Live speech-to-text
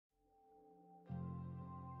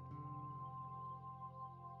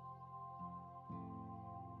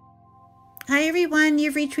Hi everyone,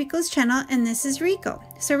 you've reached Rico's channel and this is Rico.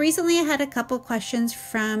 So recently I had a couple questions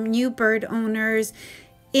from new bird owners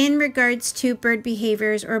in regards to bird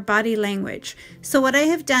behaviors or body language. So what I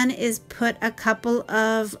have done is put a couple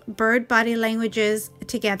of bird body languages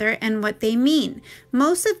together and what they mean.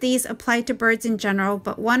 Most of these apply to birds in general,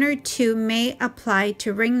 but one or two may apply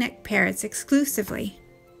to ringneck parrots exclusively.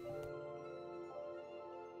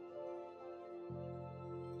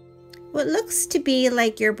 What looks to be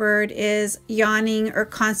like your bird is yawning or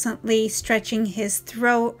constantly stretching his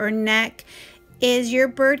throat or neck is your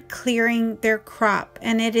bird clearing their crop,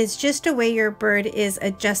 and it is just a way your bird is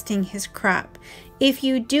adjusting his crop. If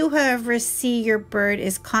you do, however, see your bird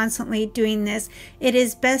is constantly doing this, it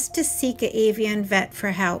is best to seek an avian vet for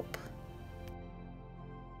help.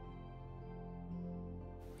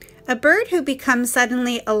 A bird who becomes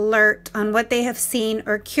suddenly alert on what they have seen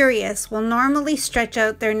or curious will normally stretch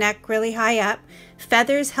out their neck really high up,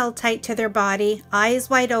 feathers held tight to their body, eyes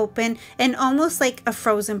wide open, and almost like a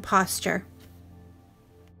frozen posture.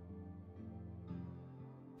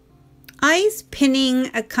 Eyes pinning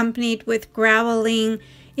accompanied with growling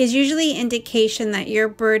is usually indication that your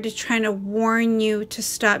bird is trying to warn you to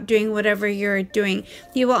stop doing whatever you're doing.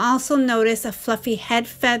 You will also notice a fluffy head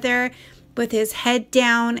feather with his head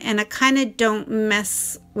down and a kind of don't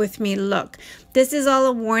mess with me look. This is all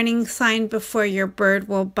a warning sign before your bird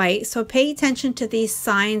will bite. So pay attention to these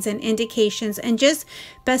signs and indications, and just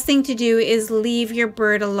best thing to do is leave your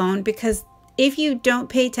bird alone, because if you don't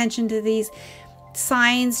pay attention to these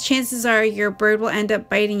signs, chances are your bird will end up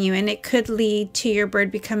biting you, and it could lead to your bird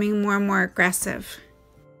becoming more and more aggressive.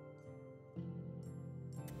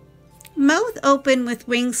 Mouth open with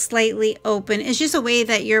wings slightly open is just a way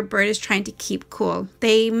that your bird is trying to keep cool.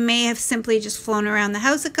 They may have simply just flown around the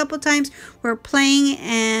house a couple times, were playing,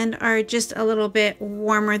 and are just a little bit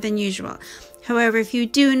warmer than usual. However, if you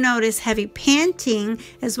do notice heavy panting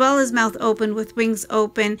as well as mouth open with wings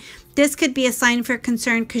open, this could be a sign for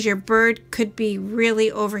concern, because your bird could be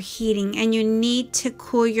really overheating and you need to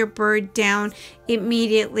cool your bird down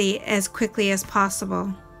immediately as quickly as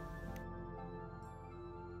possible.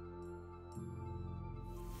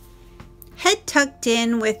 Head tucked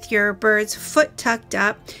in with your bird's foot tucked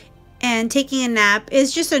up and taking a nap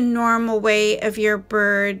is just a normal way of your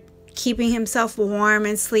bird keeping himself warm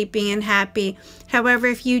and sleeping and happy. However,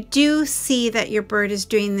 if you do see that your bird is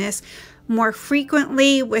doing this more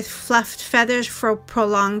frequently with fluffed feathers for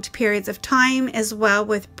prolonged periods of time, as well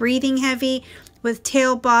with breathing heavy, with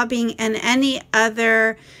tail bobbing, and any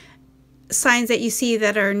other signs that you see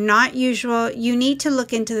that are not usual, you need to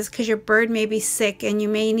look into this, because your bird may be sick and you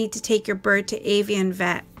may need to take your bird to avian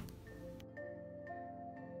vet.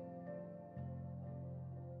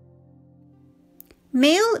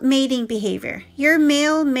 Male mating behavior. Your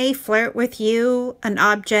male may flirt with you, an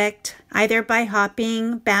object, either by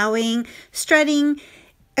hopping, bowing, strutting,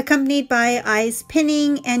 accompanied by eyes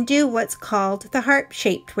pinning, and do what's called the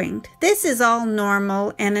heart-shaped winged. This is all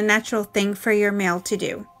normal and a natural thing for your male to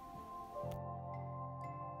do.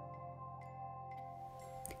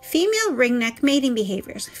 Female ringneck mating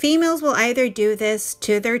behaviors. Females will either do this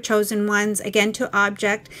to their chosen ones, again to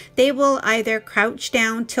object. They will either crouch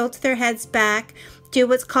down, tilt their heads back, do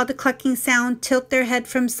what's called a clucking sound, tilt their head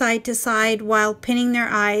from side to side while pinning their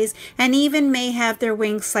eyes, and even may have their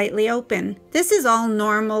wings slightly open. This is all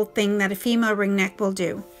normal thing that a female ringneck will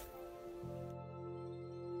do.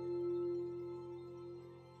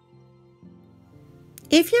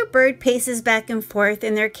 If your bird paces back and forth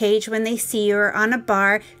in their cage when they see you or on a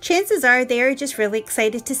bar, chances are they are just really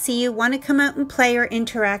excited to see you, want to come out and play or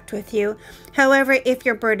interact with you. However, if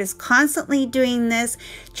your bird is constantly doing this,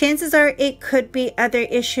 chances are it could be other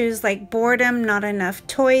issues like boredom, not enough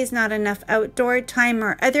toys, not enough outdoor time,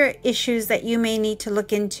 or other issues that you may need to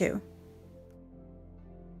look into.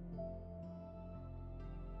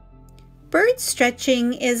 Bird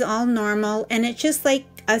stretching is all normal, and it's just like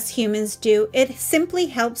us humans do. It simply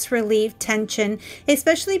helps relieve tension,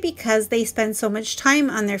 especially because they spend so much time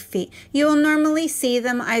on their feet. You will normally see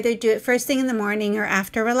them either do it first thing in the morning or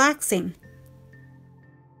after relaxing.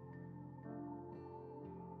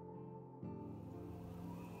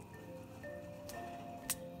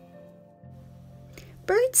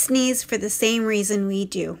 Birds sneeze for the same reason we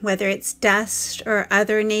do, whether it's dust or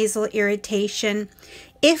other nasal irritation.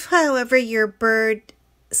 If, however, your bird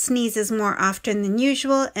sneezes more often than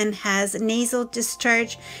usual and has nasal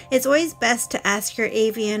discharge, it's always best to ask your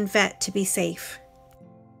avian vet to be safe.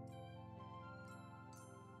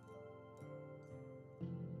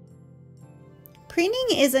 Preening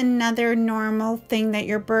is another normal thing that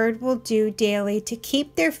your bird will do daily to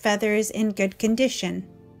keep their feathers in good condition.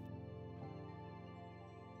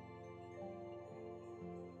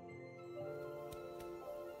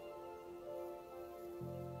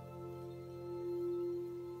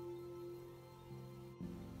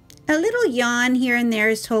 A little yawn here and there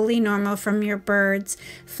is totally normal from your birds.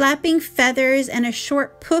 Flapping feathers and a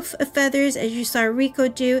short poof of feathers, as you saw Rico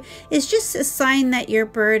do, is just a sign that your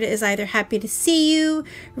bird is either happy to see you,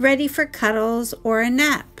 ready for cuddles, or a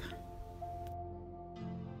nap.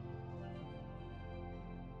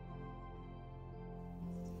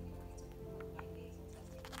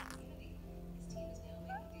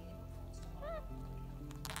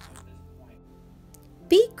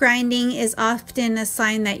 Beak grinding is often a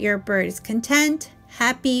sign that your bird is content,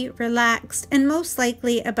 happy, relaxed, and most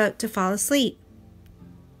likely about to fall asleep.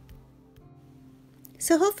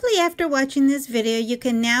 So hopefully after watching this video, you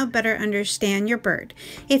can now better understand your bird.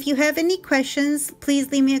 If you have any questions,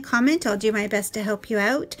 please leave me a comment. I'll do my best to help you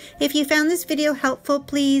out. If you found this video helpful,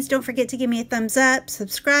 please don't forget to give me a thumbs up,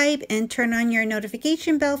 subscribe, and turn on your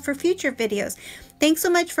notification bell for future videos. Thanks so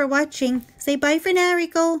much for watching. Say bye for now,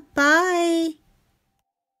 Rico. Bye.